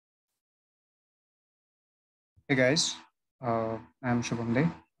Hey guys, I'm Shubham Dey.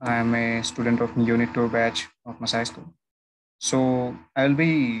 I'm a student of Unit 2 batch of Masai School. So I'll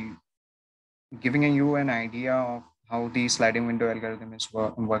be giving you an idea of how the sliding window algorithm is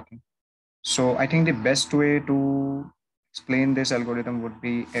working. So I think the best way to explain this algorithm would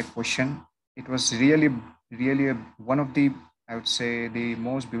be a question. It was really one of the, I would say, the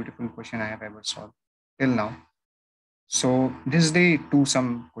most beautiful question I have ever solved till now. So this is the two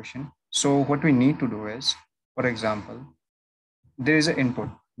sum question. So what we need to do is, for example, there is an input.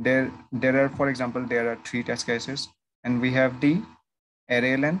 There are, for example, there are three test cases, and we have the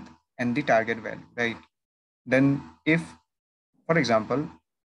array length and the target value, right? Then if, for example,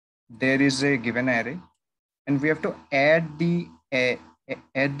 there is a given array and we have to add the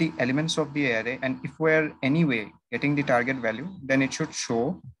elements of the array, and if we are anyway getting the target value, then it should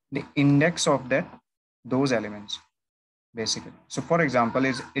show the index of that those elements basically. So for example,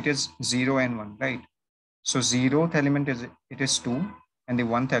 is it is 0 and 1, right? So zeroth element is it is 2, and the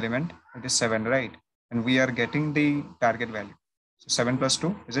one element it is 7, right? And we are getting the target value. So 7 plus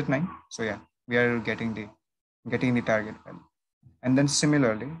 2 is it 9? So yeah, we are getting the target value. And then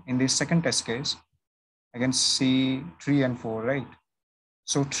similarly, in the second test case, I can see 3 and 4, right?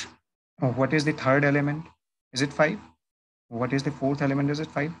 So what is the third element? Is it 5? What is the fourth element? Is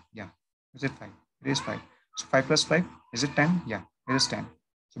it 5? Yeah. Is it 5? It is 5. So 5 plus 5, is it 10? Yeah, it is 10.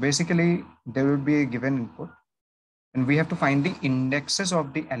 So basically, there will be a given input, and we have to find the indexes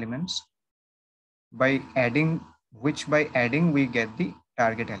of the elements by adding, which by adding we get the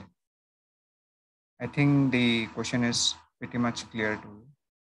target element. I think the question is pretty much clear to you.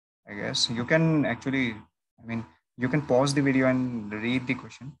 I guess you can actually, I mean, you can pause the video and read the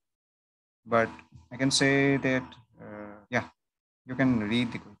question, but I can say that, yeah, you can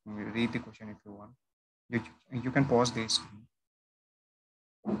read the question if you want. You can pause this.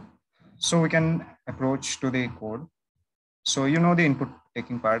 So we can approach to the code. So the input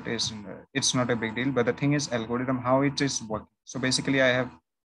taking part is it's not a big deal, but the thing is algorithm how it is working. So basically, I have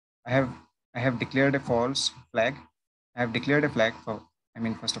I have declared a false flag. I have declared a flag for, I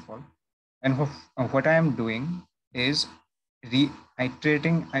mean, first of all, and what I am doing is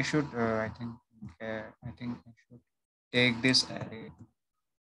reiterating. I should I think I should take this array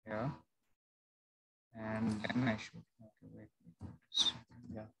here, and then I should, okay, wait.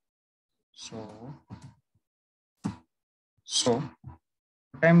 Yeah. So so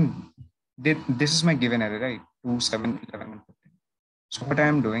I'm this is my given array, right? 2, 7, 11, and 15. So what I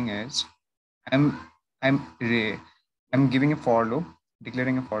am doing is I'm I'm I'm giving a for loop,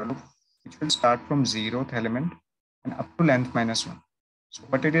 declaring a for loop which will start from zeroth element and up to length minus 1. So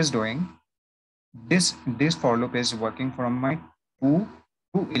what it is doing, this for loop is working from my 2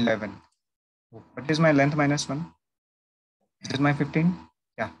 to 11. What is my length minus 1? This is my 15.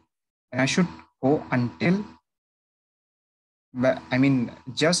 Yeah. And I should go until, I mean,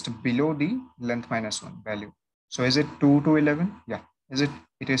 just below the length minus 1 value. So is it 2 to 11? Yeah.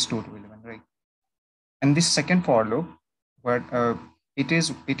 It is 2 to 11, right? And this second for loop, but it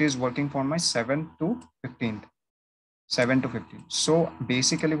is working for my 7 to 15th. 7 to 15. So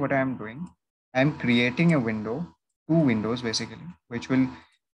basically what I am doing, I'm creating a window, two windows basically, which will,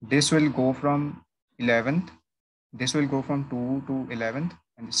 this will go from 11th, this will go from 2 to 11th,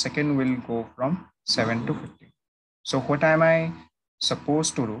 and the second will go from 7 to 15. So what am I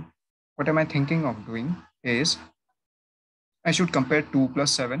supposed to do? What am I thinking of doing is I should compare 2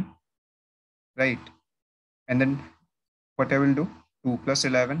 plus 7, right? And then what I will do, 2 plus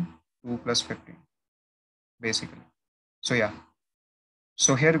 11, 2 plus 15, basically. So yeah,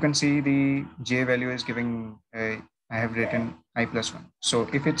 so here you can see the j value is giving, I have written I plus 1. So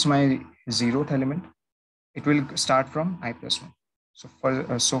if it's my zeroth element, it will start from I plus 1.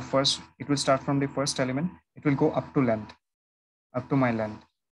 So first it will start from the first element, it will go up to length, up to my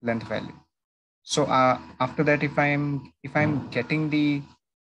length value. So after that, if I'm getting the,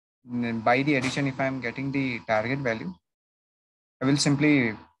 by the addition, if I'm getting the target value, I will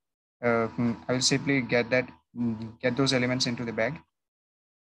simply get that, get those elements into the bag.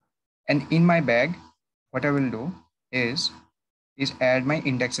 And in my bag, what I will do is add my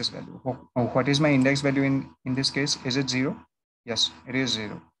indexes value. What is my index value in this case? Is it 0? Yes, it is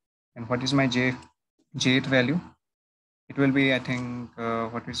 0. And what is my jth value? It will be, I think,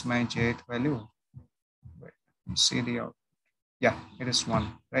 what is my jth value? Wait, see the out. Yeah, it is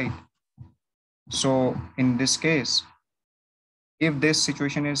 1, right? So in this case, if this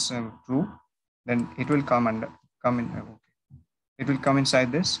situation is true, then it will come in. Okay. It will come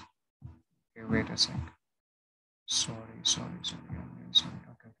inside this. Okay, wait a sec. Sorry. I'm sorry.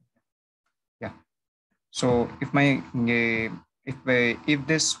 Okay. Yeah. So if my if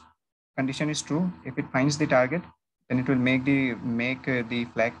this condition is true, if it finds the target, then it will make the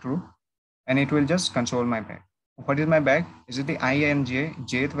flag true, and it will just console my bag. What is my bag? Is it the I and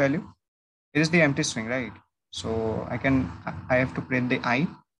jth value? It is the empty string, right? So I have to print the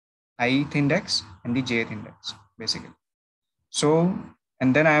ith index and the jth index basically. So,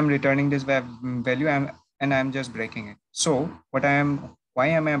 and then I am returning this value, and I'm just breaking it. So why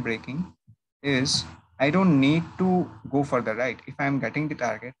am I breaking is, I don't need to go further, right? If I'm getting the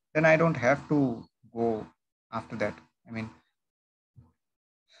target, then I don't have to go after that. I mean,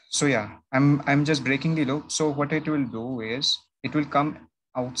 so yeah, I'm just breaking the loop. So what it will do is, it will come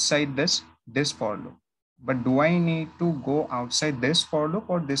outside this for loop. But do I need to go outside this for loop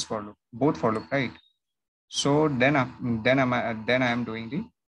or this for loop? Both for loop, right? So then I am doing the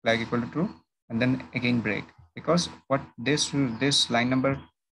flag equal to true, and then again break, because what this line number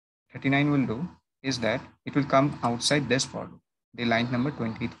 39 will do is that it will come outside this for loop, the line number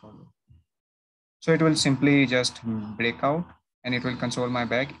 20th for loop. So it will simply just break out, and it will console my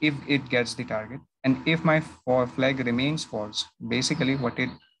bag if it gets the target. And if my flag remains false, basically what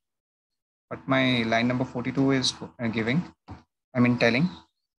my line number 42 is giving, I mean telling,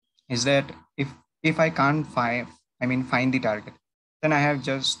 is that if I can't find the target, then I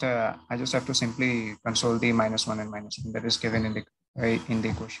just have to simply console the -1 and -1 that is given in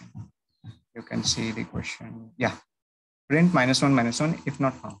the question. You can see the question. Yeah, print -1 if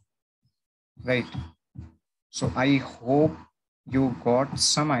not found. Right. So I hope you got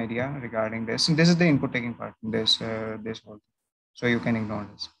some idea regarding this. This is the input taking part in this whole thing. So you can ignore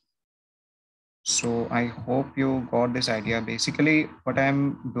this. So I hope you got this idea. Basically, what I'm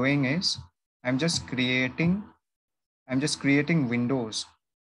doing is, I'm just creating windows,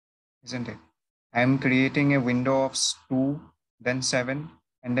 isn't it? I'm creating a window of 2, then 7,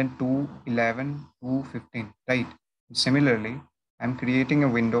 and then 2, 11, 2, 15, right? Similarly, I'm creating a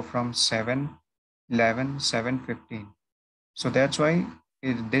window from 7, 11, 7, 15. So that's why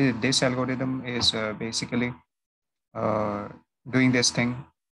this algorithm is basically uh, doing this thing,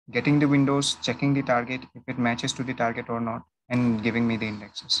 getting the windows, checking the target, if it matches to the target or not, and giving me the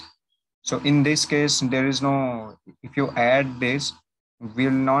indexes. So in this case, there is no, if you add this, we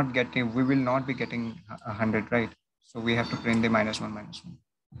will not be getting 100, right? So we have to print the -1.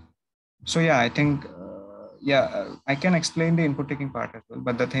 So yeah, I think I can explain the input taking part as well.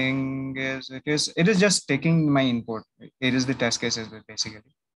 But the thing is, it is just taking my input. It is the test cases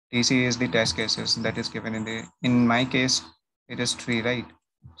basically. TC is the test cases that is given in my case, it is 3, right?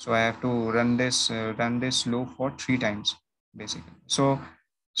 So I have to run this loop for 3 times basically. So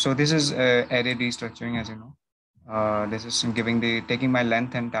this is array restructuring, as you know. This is taking my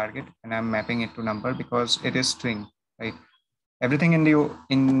length and target, and I'm mapping it to number because it is string, right? Everything in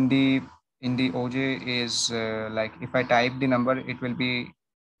the OJ is like, if I type the number, it will be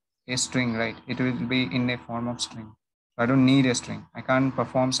a string, right? It will be in a form of string. I don't need a string. I can't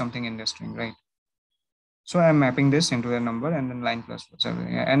perform something in the string, right? So I'm mapping this into a number, and then line plus plus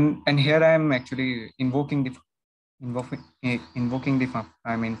everything. And here I am actually invoking the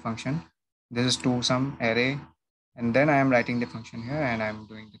function. This is to some array, and then I am writing the function here, and I'm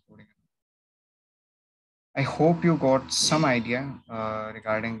doing the coding. I hope you got some idea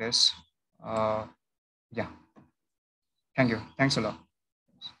regarding this. Yeah. Thank you. Thanks a lot.